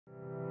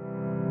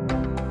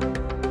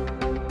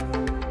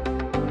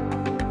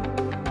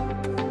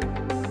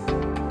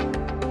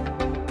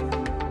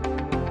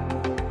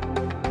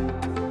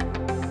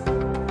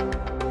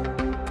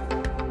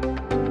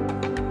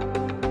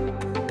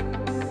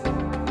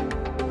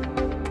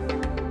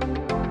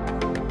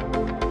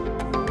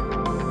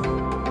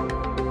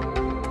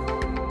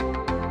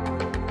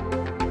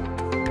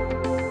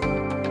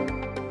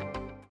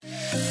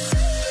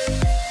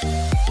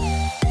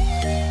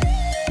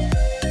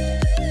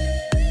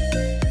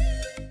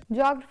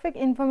Geographic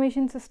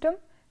Information System,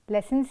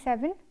 Lesson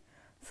 7,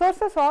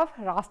 Sources of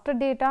Raster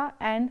Data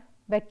and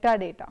Vector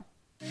Data.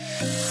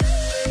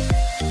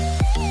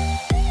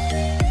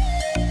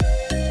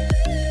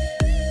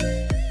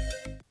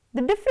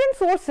 The different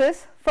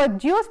sources for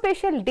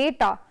geospatial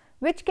data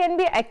which can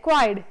be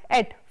acquired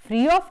at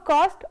free of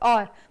cost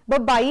or by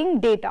buying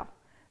data.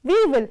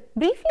 We will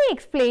briefly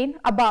explain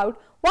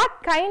about what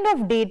kind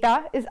of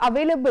data is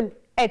available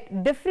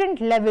at different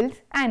levels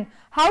and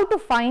how to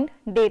find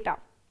data.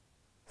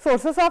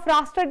 Sources of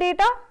raster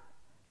data: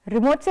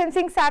 remote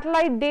sensing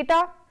satellite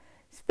data,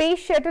 space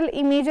shuttle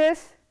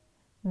images,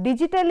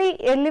 digitally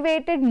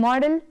elevated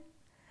model,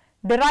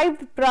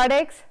 derived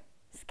products,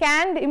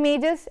 scanned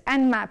images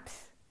and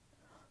maps.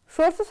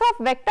 Sources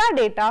of vector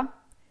data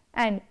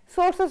and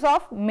sources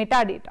of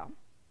metadata.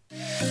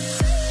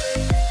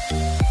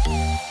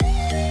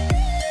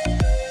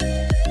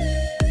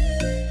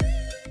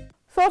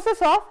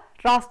 Sources of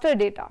raster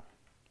data.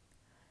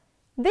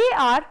 There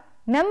are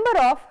number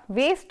of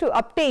ways to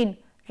obtain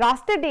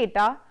raster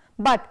data,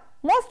 but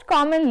most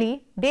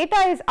commonly data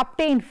is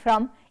obtained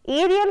from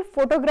aerial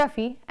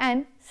photography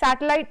and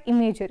satellite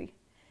imagery.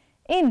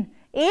 In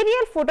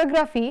aerial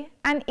photography,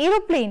 an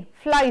aeroplane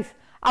flies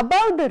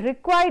above the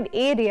required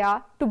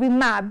area to be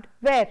mapped,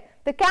 where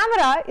the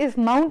camera is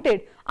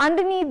mounted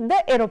underneath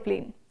the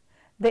aeroplane.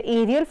 The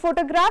aerial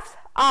photographs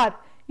are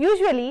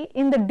usually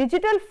in the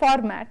digital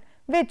format,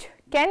 which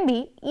can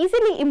be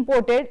easily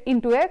imported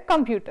into a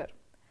computer.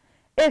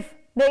 If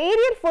the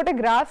aerial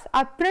photographs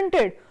are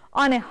printed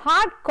on a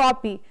hard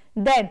copy,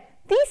 then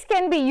these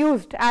can be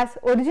used as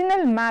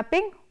original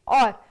mapping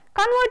or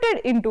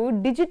converted into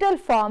digital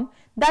form,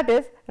 that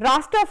is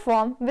raster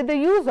form, with the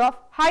use of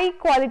high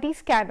quality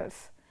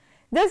scanners.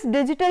 This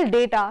digital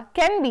data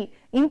can be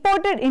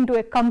imported into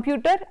a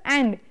computer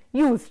and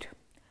used.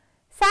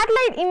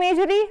 Satellite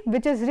imagery,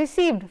 which is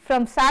received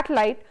from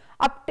satellite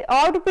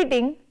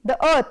orbiting the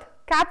Earth,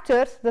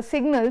 captures the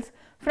signals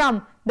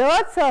from the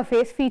Earth's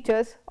surface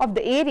features of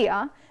the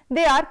area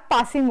they are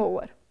passing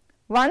over.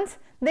 Once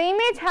the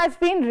image has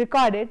been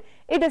recorded,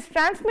 it is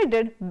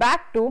transmitted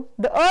back to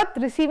the Earth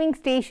receiving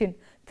station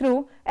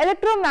through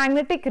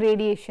electromagnetic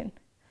radiation.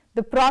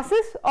 The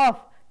process of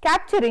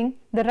capturing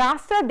the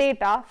raster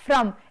data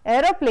from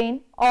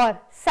aeroplane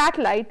or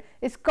satellite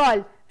is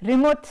called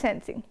remote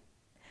sensing.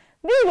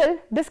 We will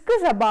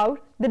discuss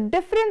about the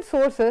different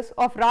sources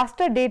of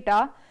raster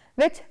data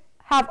which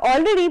have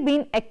already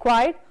been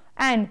acquired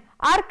and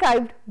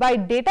archived by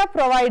data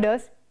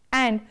providers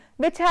and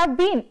which have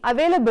been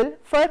available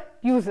for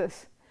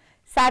users.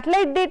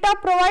 Satellite data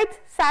provides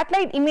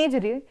satellite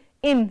imagery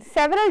in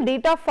several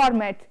data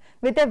formats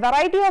with a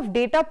variety of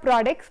data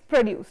products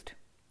produced.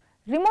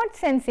 Remote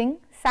sensing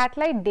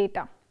satellite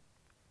data.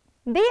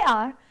 There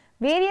are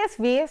various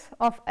ways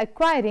of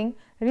acquiring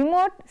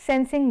remote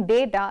sensing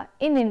data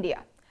in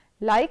India,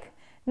 like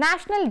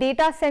National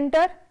Data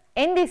Center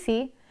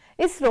NDC,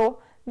 ISRO,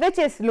 which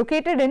is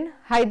located in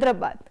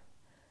Hyderabad.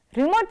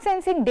 Remote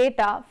sensing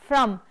data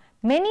from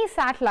many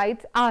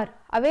satellites are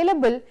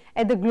available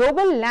at the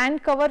Global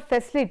Land Cover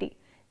Facility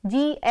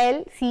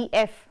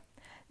GLCF.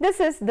 This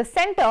is the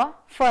Center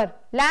for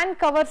Land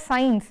Cover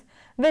Science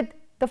with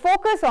the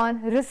focus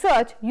on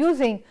research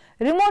using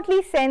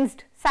remotely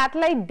sensed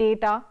satellite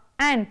data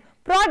and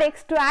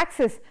products to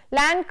access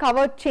land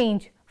cover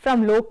change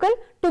from local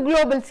to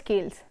global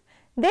scales.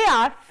 They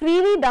are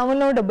freely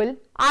downloadable,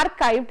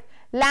 archived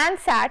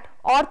Landsat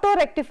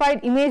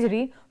ortho-rectified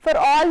imagery for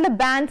all the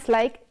bands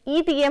like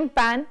ETM,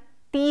 PAN,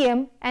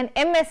 TM and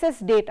MSS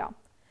data.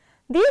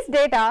 These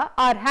data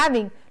are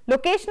having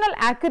locational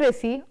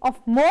accuracy of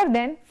more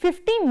than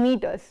 50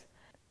 meters.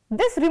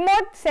 This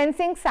remote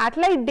sensing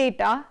satellite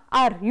data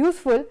are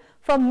useful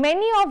for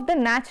many of the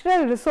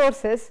natural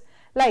resources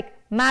like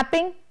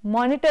mapping,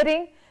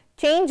 monitoring,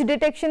 change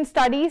detection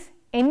studies,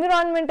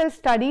 environmental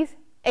studies,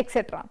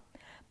 etc.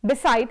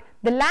 Beside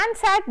the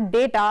Landsat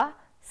data,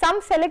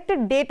 some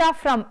selected data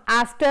from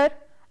Aster,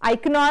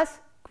 Iconos,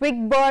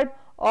 QuickBird,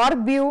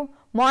 OrbView,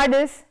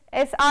 MODIS,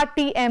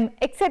 SRTM,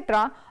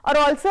 etc. are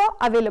also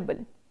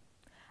available.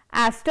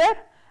 Aster,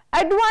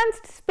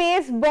 Advanced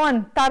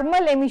Space-Borne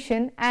Thermal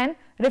Emission and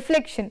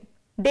Reflection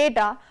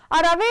data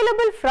are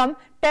available from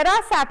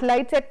Terra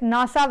satellites at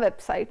NASA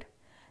website.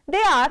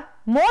 There are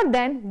more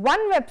than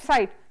one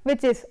website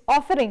which is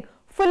offering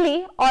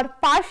fully or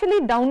partially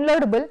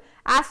downloadable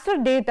Aster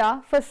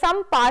data for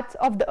some parts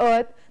of the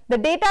Earth. The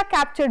data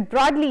captured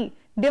broadly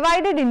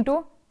divided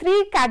into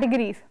three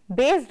categories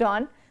based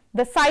on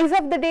the size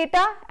of the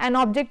data and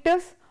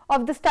objectives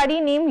of the study,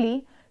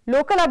 namely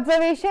local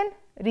observation,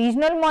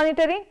 regional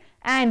monitoring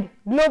and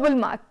global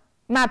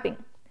mapping.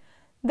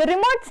 The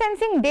remote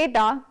sensing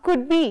data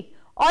could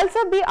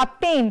also be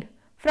obtained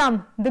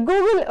from the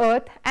Google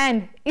Earth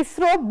and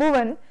ISRO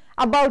Bhuvan,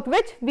 about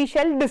which we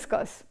shall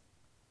discuss.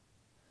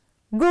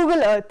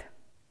 Google Earth.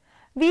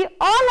 We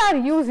all are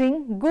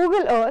using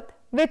Google Earth,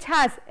 which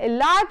has a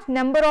large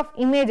number of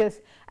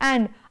images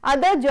and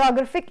other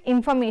geographic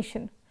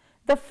information.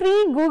 The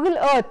free Google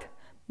Earth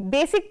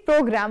basic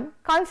program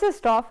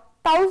consists of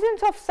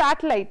thousands of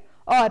satellite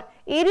or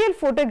aerial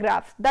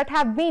photographs that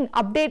have been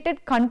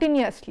updated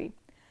continuously.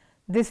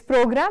 This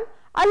program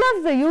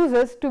allows the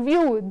users to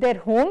view their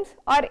homes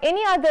or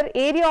any other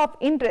area of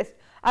interest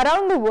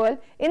around the world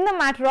in the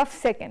matter of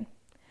seconds.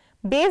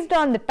 Based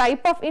on the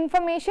type of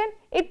information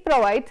it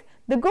provides,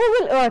 the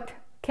Google Earth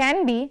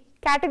can be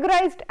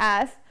categorized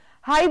as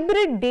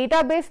hybrid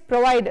database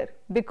provider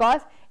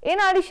because in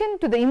addition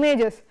to the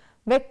images,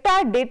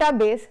 vector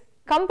database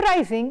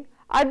comprising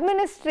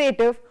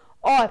administrative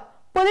or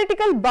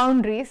political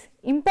boundaries,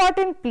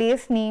 important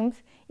place names,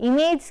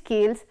 image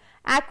scales,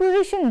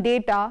 acquisition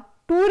data,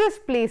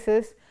 tourist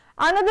places,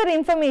 and other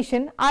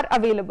information are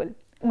available.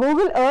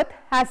 Google Earth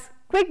has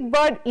quick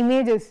bird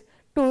images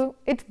to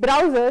its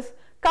browsers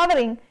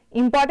covering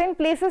important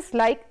places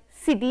like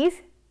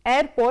cities,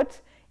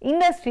 airports,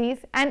 industries,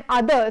 and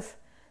others.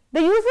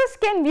 The users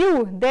can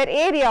view their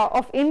area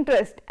of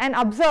interest and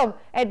observe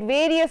at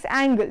various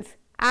angles,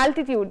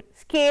 altitude,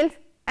 scales,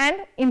 and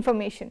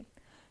information.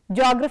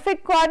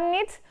 Geographic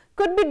coordinates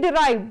could be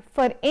derived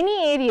for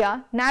any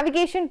area.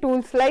 Navigation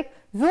tools like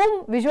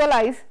zoom,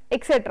 visualize,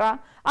 etc.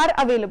 are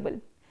available.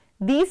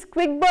 These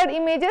quick bird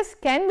images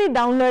can be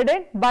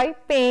downloaded by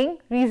paying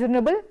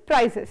reasonable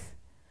prices.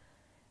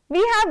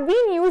 We have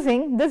been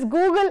using this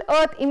Google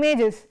Earth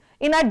images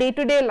in our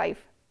day-to-day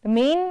life. The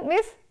main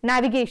is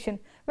navigation.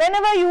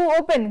 Whenever you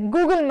open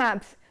Google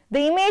Maps,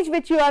 the image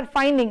which you are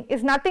finding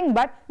is nothing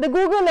but the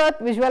Google Earth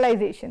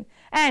visualization.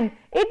 And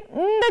in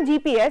the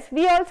GPS,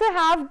 we also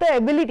have the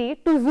ability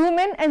to zoom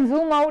in and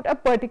zoom out a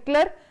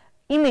particular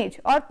image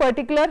or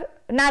particular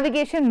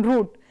navigation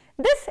route.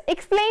 This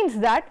explains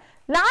that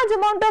large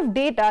amount of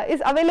data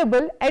is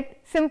available at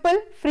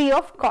simple free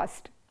of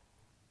cost.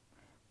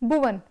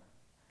 Bhuvan.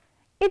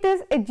 It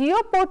is a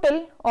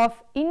geoportal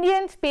of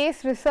Indian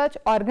Space Research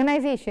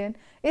Organization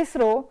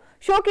 (ISRO)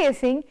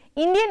 showcasing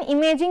Indian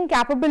imaging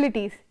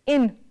capabilities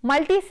in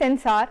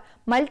multi-sensor,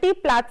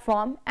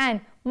 multi-platform and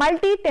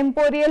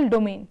multi-temporal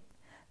domain.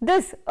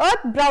 This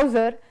Earth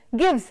browser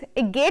gives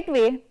a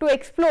gateway to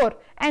explore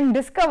and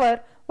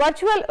discover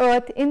virtual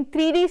Earth in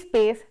 3D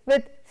space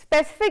with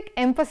specific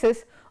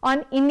emphasis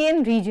on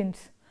Indian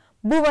regions.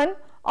 Bhuvan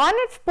on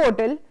its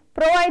portal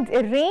provides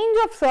a range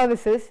of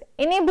services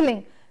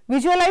enabling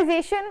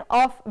visualization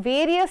of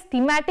various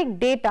thematic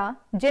data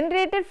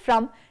generated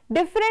from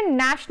different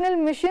national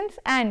missions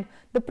and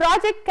the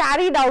project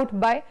carried out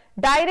by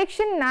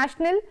Direction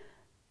National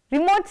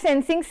Remote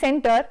Sensing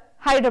Center,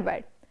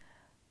 Hyderabad.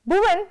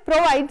 Bhuvan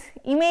provides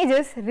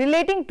images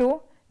relating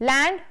to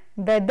land,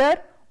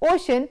 weather,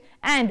 ocean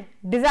and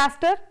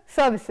disaster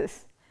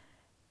services.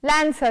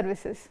 Land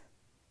services,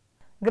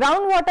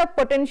 groundwater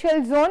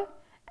potential zone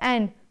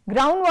and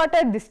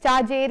groundwater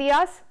discharge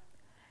areas,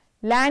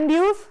 land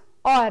use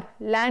or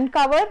land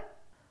cover,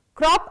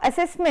 crop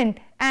assessment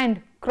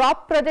and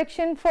crop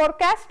projection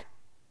forecast,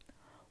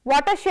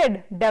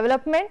 watershed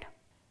development,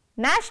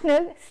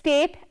 national,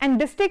 state and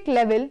district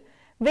level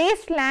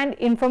wasteland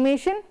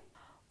information,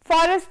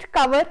 forest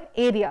cover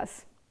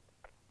areas.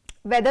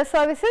 Weather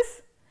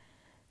services.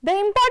 The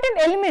important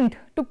element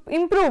to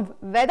improve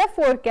weather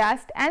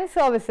forecast and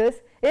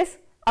services is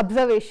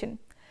observation.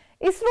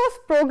 ISRO's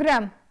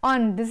program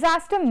on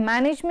disaster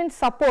management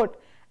support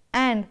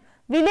and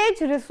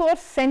Village Resource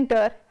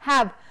Center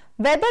have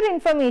weather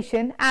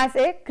information as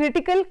a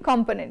critical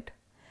component.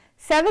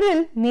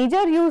 Several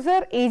major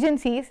user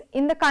agencies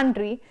in the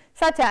country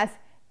such as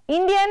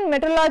Indian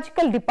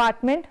Meteorological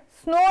Department,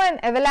 Snow and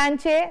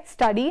Avalanche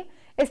Study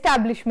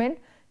Establishment,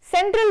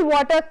 Central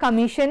Water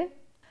Commission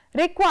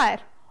require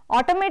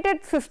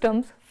automated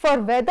systems for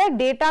weather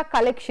data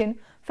collection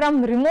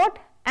from remote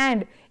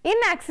and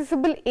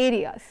inaccessible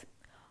areas.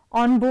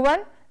 On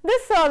Bhuvan,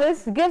 this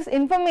service gives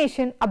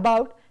information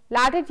about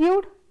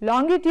latitude,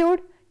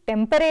 longitude,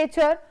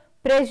 temperature,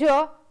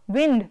 pressure,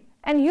 wind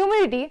and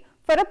humidity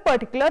for a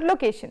particular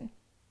location.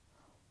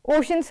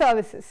 Ocean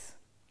services.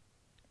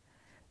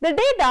 The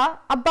data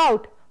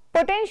about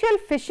potential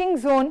fishing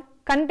zone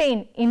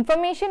contain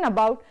information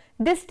about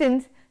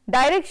distance,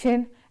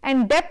 direction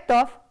and depth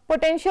of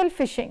potential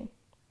fishing.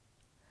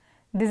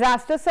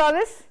 Disaster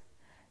service.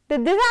 The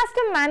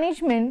disaster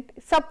management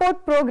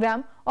support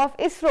program of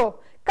ISRO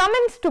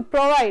commenced to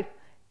provide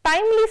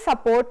timely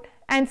support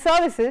and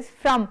services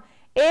from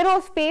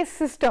aerospace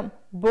system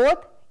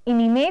both in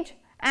image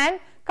and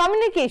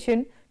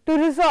communication to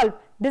resolve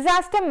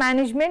disaster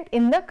management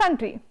in the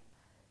country.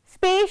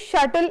 Space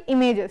shuttle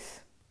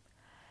images.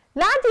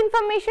 Large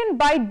information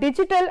by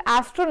digital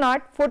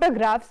astronaut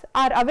photographs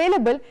are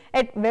available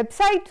at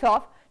websites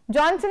of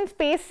Johnson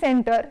Space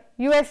Center,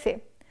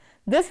 USA.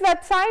 This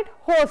website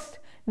hosts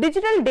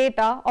digital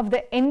data of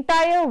the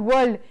entire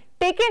world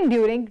taken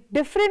during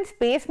different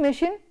space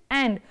missions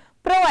and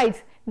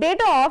provides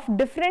data of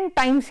different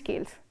time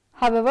scales.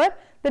 However,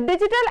 the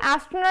digital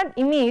astronaut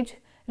image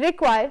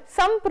require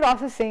some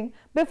processing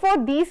before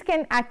these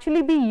can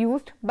actually be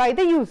used by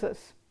the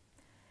users.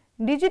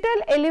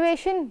 Digital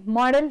elevation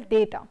model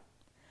data.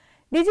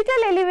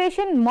 Digital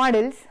elevation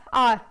models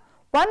are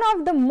one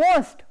of the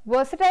most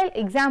versatile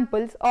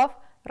examples of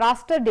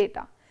raster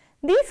data.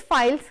 These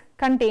files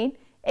contain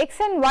x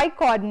and y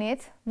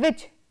coordinates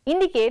which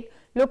indicate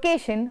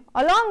location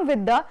along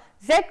with the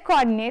z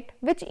coordinate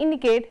which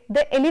indicate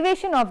the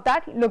elevation of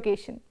that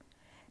location.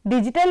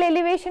 Digital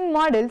elevation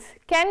models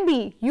can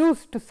be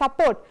used to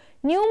support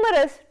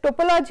numerous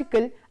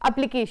topological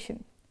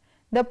applications.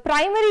 The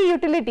primary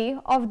utility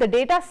of the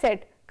data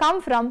set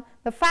comes from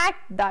the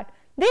fact that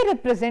they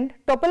represent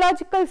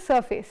topological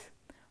surface.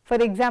 For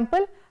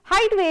example,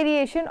 height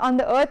variation on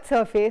the earth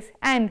surface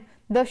and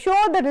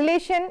show the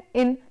relation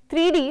in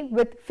 3D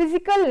with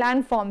physical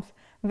landforms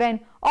when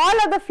all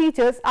other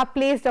features are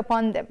placed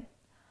upon them.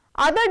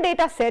 Other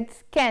data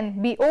sets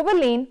can be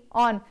overlain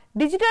on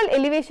digital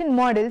elevation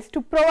models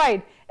to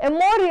provide a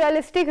more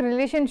realistic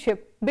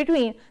relationship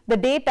between the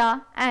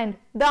data and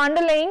the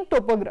underlying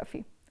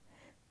topography.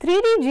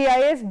 3D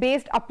GIS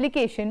based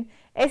applications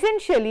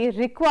essentially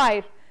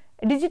require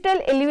digital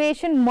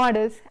elevation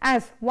models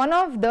as one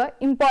of the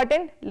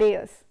important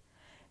layers.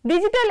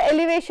 Digital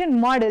elevation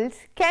models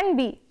can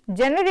be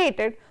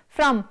generated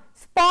from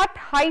spot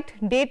height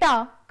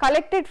data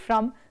collected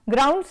from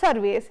ground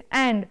surveys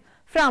and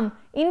from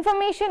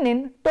information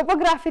in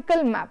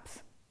topographical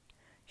maps.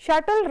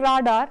 Shuttle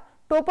radar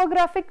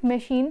topographic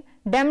machine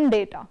DEM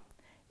data.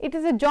 It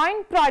is a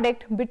joint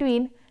product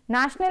between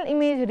National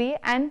Imagery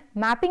and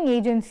Mapping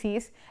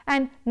Agencies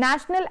and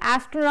National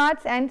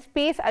Astronauts and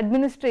Space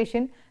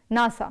Administration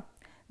NASA.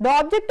 The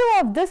objective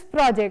of this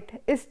project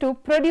is to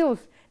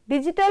produce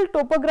digital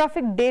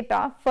topographic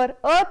data for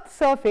Earth's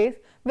surface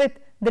with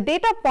the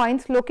data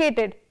points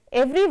located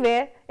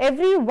everywhere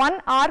every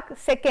 1 arc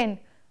second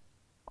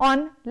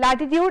on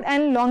latitude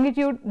and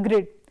longitude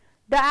grid.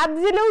 The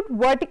absolute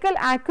vertical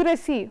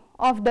accuracy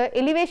of the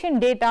elevation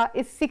data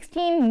is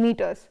 16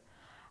 meters.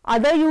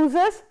 Other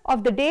uses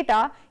of the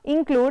data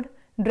include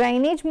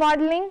drainage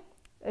modeling,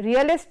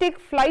 realistic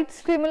flight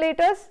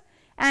simulators,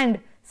 and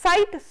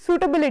site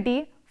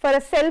suitability for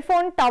a cell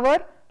phone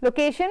tower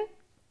location,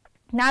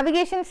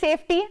 navigation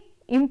safety,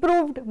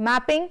 improved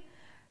mapping,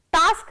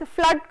 task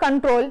flood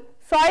control,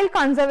 soil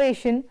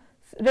conservation,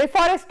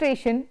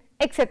 reforestation,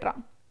 etc.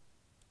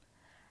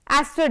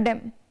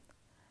 ASTER-DEM.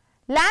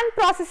 Land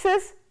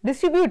Processes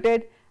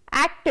Distributed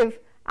Active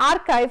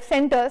Archive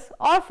Centers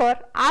offer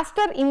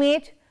ASTER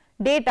image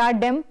data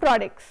DEM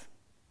products.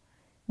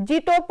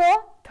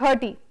 GTOPO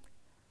 30.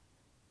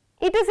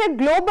 It is a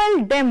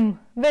global DEM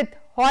with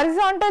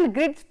horizontal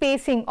grid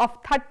spacing of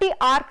 30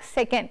 arc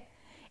second.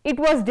 It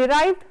was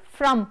derived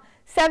from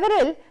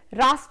several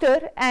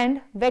raster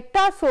and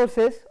vector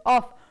sources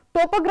of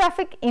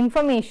topographic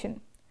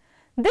information.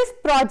 This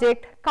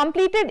project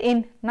completed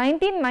in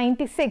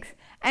 1996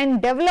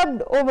 and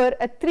developed over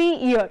a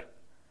 3-year.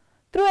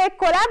 Through a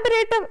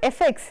collaborative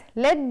effort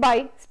led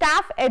by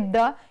staff at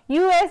the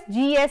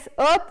USGS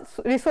Earth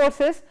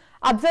Resources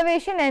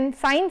Observation and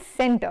Science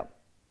Center.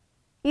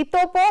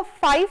 GTOPO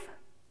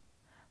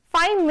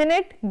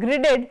 5-minute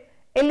gridded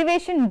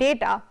elevation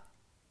data.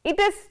 It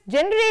is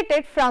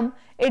generated from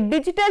a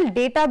digital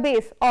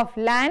database of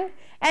land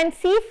and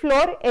sea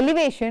floor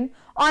elevation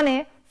on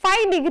a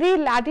 5-degree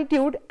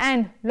latitude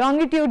and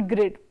longitude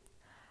grid.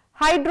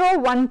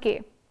 Hydro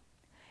 1K.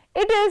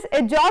 It is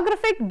a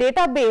geographic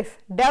database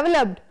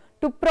developed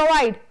to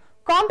provide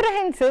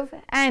comprehensive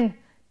and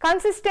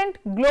consistent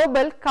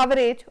global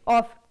coverage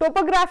of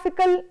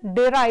topographical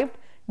derived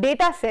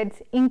data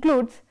sets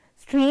includes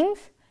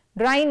streams,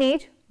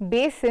 drainage,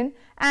 basin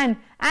and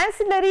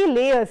ancillary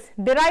layers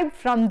derived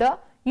from the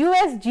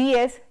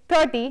USGS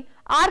 30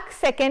 arc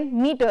second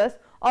meters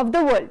of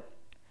the world.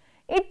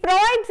 It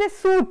provides a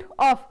suite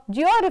of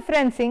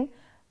georeferencing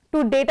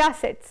to data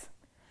sets.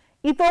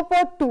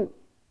 GTOPO 2.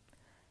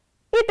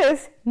 It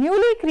is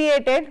newly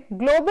created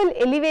global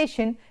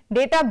elevation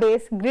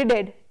database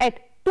gridded at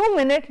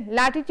 2-minute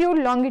latitude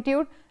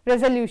longitude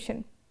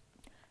resolution.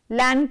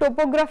 Land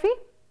topography.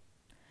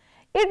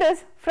 It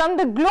is from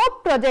the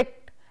GLOBE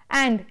project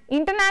and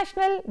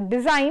international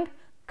designed,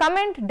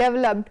 comment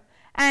developed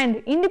and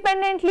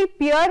independently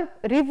peer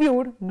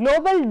reviewed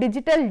global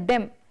digital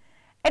DEM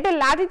at a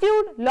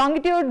latitude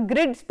longitude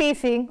grid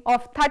spacing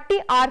of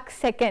 30 arc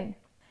second.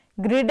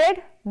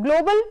 Gridded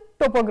global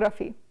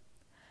topography.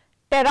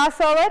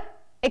 TerraServer,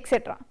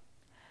 etc.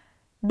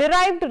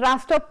 Derived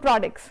raster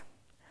products.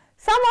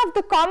 Some of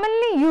the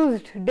commonly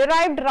used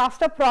derived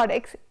raster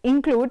products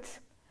includes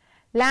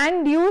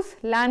land use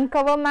land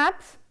cover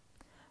maps,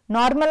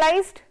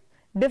 normalized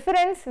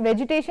difference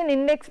vegetation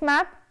index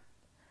map,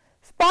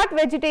 spot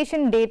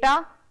vegetation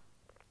data,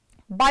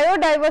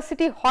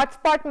 biodiversity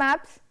hotspot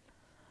maps,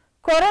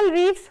 coral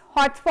reefs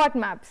hotspot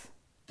maps.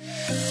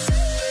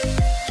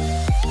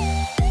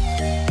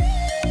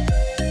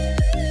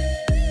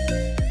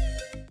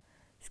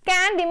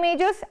 Scanned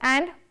images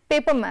and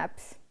paper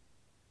maps.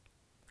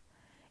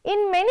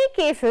 In many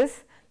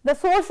cases, the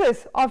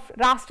sources of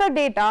raster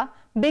data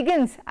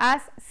begins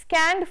as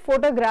scanned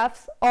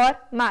photographs or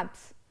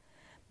maps.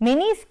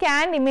 Many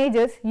scanned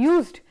images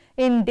used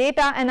in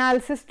data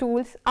analysis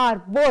tools are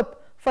both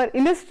for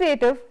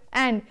illustrative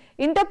and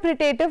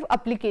interpretative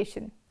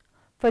application.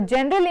 For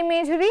general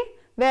imagery,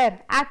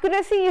 where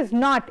accuracy is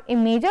not a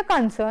major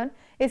concern,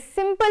 a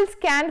simple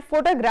scanned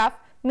photograph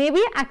may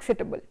be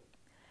acceptable.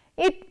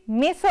 It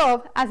may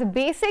serve as a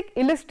basic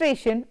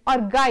illustration or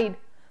guide,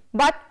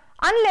 but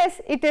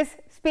unless it is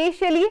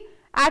spatially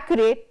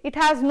accurate, it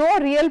has no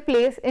real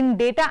place in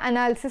data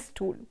analysis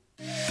tool.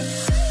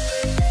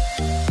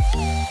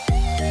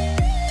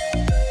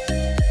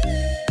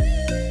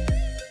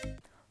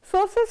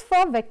 Sources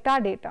for vector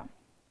data.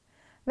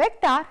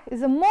 Vector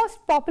is the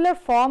most popular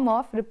form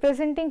of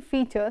representing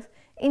features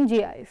in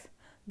GIS.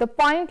 The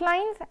point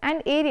lines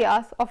and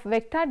areas of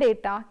vector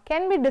data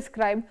can be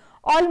described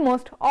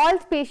almost all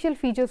spatial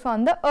features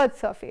on the Earth's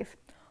surface.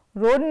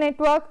 Road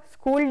network,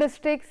 school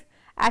districts,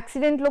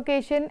 accident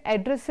location,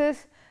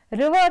 addresses,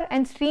 river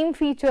and stream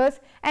features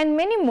and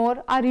many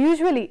more are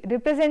usually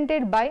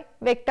represented by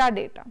vector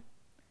data.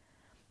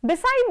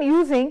 Besides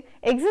using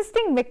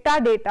existing vector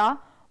data,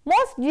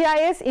 most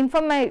GIS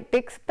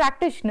informatics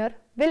practitioners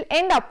will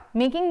end up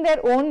making their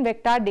own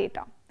vector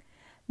data.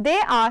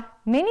 There are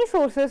many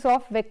sources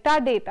of vector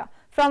data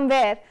from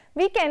where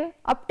we can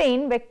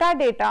obtain vector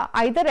data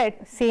either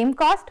at same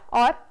cost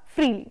or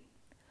freely.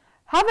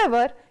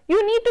 However,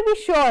 you need to be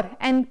sure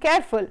and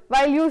careful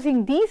while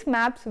using these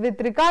maps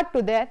with regard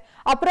to their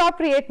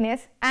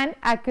appropriateness and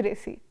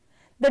accuracy.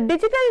 The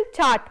digital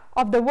chart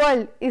of the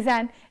world is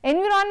an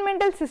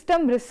Environmental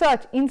System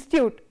Research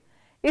Institute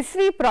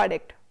 (ISRI)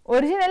 product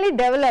originally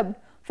developed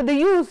for the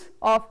use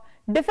of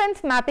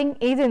Defense Mapping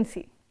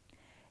Agency.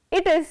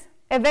 It is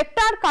a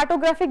vector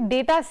cartographic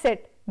data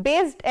set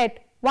based at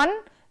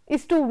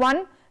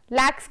 1:1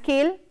 lakh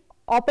scale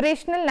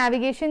operational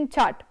navigation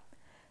chart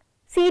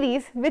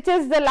series, which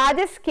is the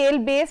largest scale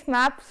based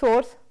map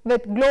source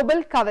with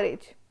global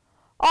coverage.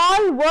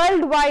 All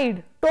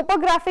worldwide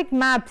topographic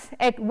maps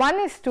at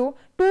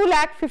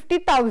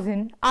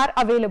 1:250,000 are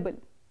available.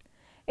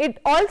 It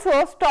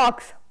also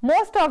stocks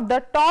most of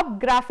the top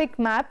graphic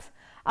maps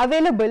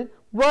available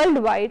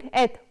worldwide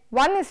at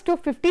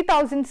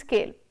 1:50,000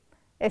 scale,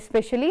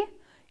 especially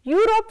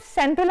Europe,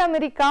 Central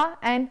America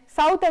and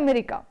South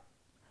America.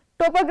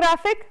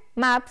 Topographic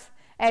maps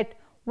at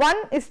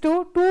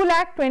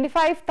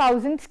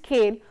 1:225,000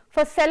 scale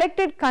for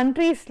selected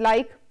countries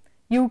like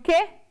UK,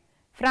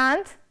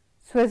 France,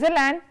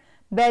 Switzerland,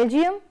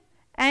 Belgium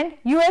and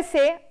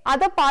USA.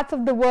 Other parts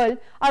of the world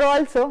are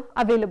also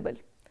available.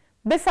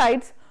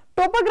 Besides,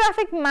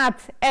 topographic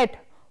maps at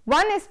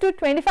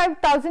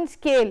 1:25,000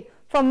 scale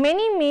for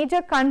many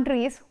major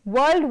countries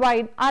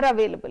worldwide are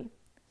available.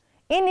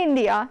 In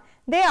India,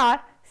 there are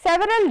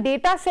several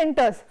data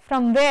centers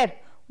from where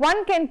one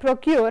can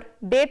procure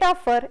data,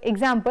 for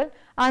example,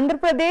 Andhra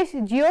Pradesh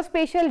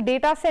Geospatial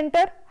Data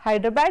Center,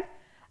 Hyderabad,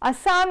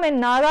 Assam and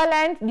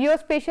Nagaland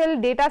Geospatial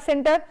Data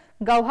Center,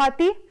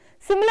 Guwahati.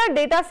 Similar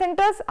data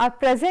centers are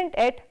present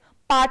at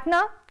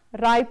Patna,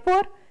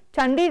 Raipur,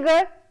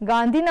 Chandigarh,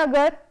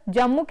 Gandhinagar,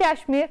 Jammu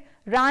Kashmir,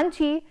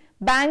 Ranchi,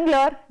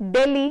 Bangalore,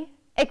 Delhi,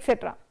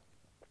 etc.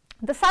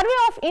 The Survey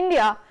of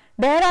India,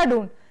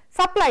 Dehradun,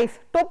 supplies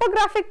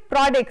topographic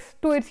products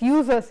to its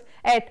users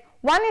at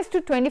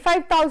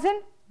 1:25,000,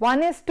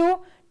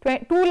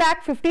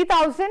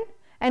 1:250,000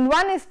 and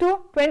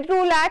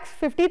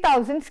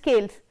 1:22,50,000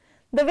 scales.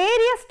 The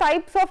various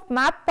types of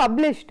map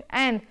published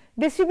and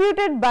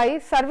distributed by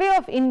Survey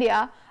of India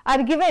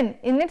are given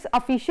in its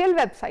official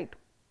website.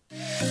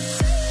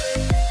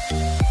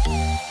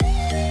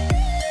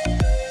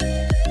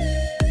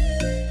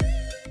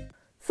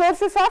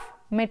 Sources of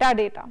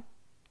metadata.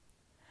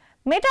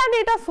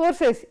 Metadata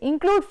sources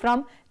include from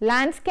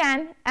Landscan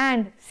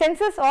and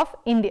Census of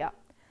India.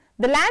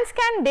 The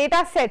Landscan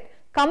data set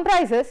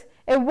comprises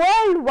a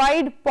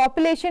worldwide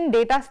population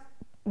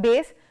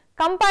database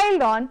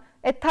compiled on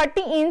a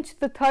 30-inch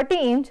to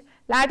 30-inch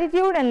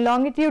latitude and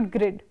longitude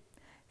grid.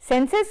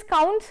 Census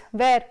counts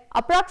were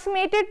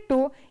approximated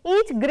to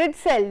each grid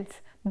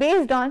cells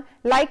based on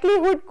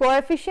likelihood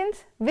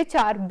coefficients, which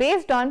are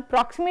based on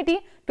proximity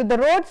to the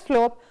road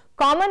slope,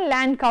 common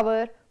land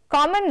cover,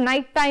 common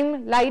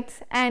nighttime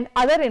lights and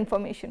other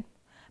information.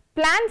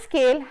 Plan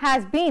scale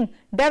has been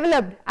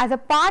developed as a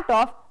part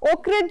of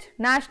Oak Ridge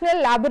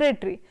National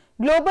Laboratory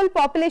Global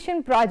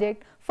Population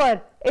Project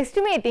for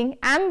estimating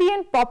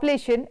ambient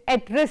population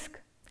at risk.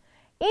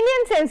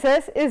 Indian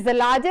census is the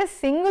largest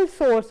single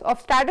source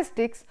of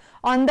statistics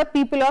on the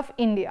people of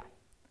India.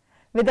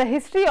 With a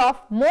history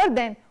of more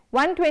than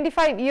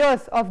 125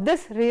 years of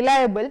this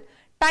reliable,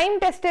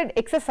 time-tested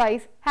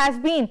exercise has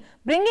been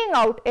bringing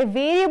out a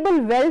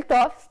variable wealth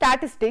of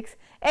statistics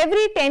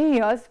every 10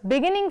 years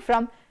beginning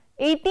from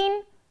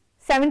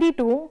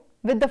 1872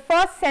 with the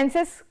first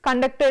census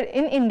conducted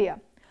in India,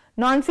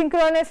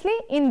 non-synchronously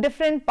in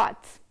different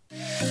parts.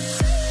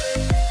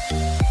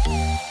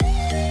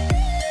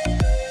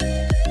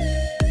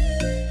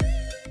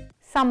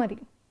 Summary.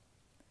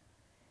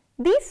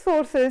 These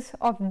sources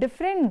of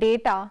different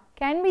data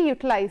can be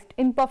utilized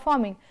in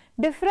performing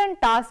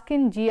different tasks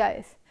in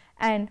GIS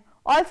and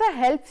also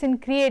helps in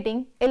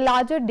creating a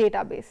larger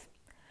database.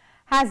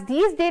 As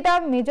these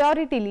data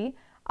majoritarily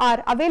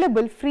are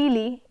available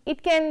freely,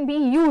 it can be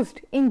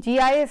used in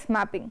GIS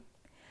mapping.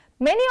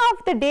 Many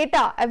of the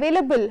data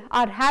available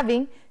are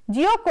having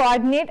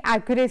geo-coordinate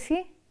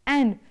accuracy,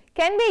 and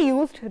can be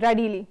used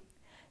readily.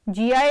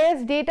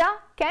 GIS data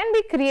can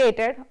be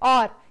created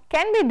or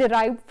can be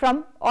derived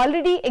from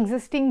already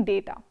existing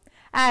data.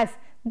 As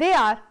there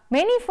are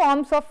many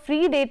forms of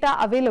free data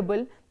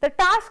available, the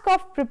task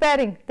of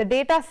preparing the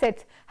data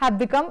sets have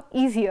become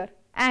easier,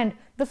 and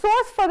the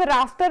source for the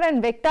raster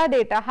and vector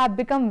data have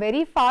become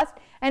very fast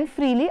and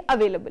freely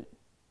available.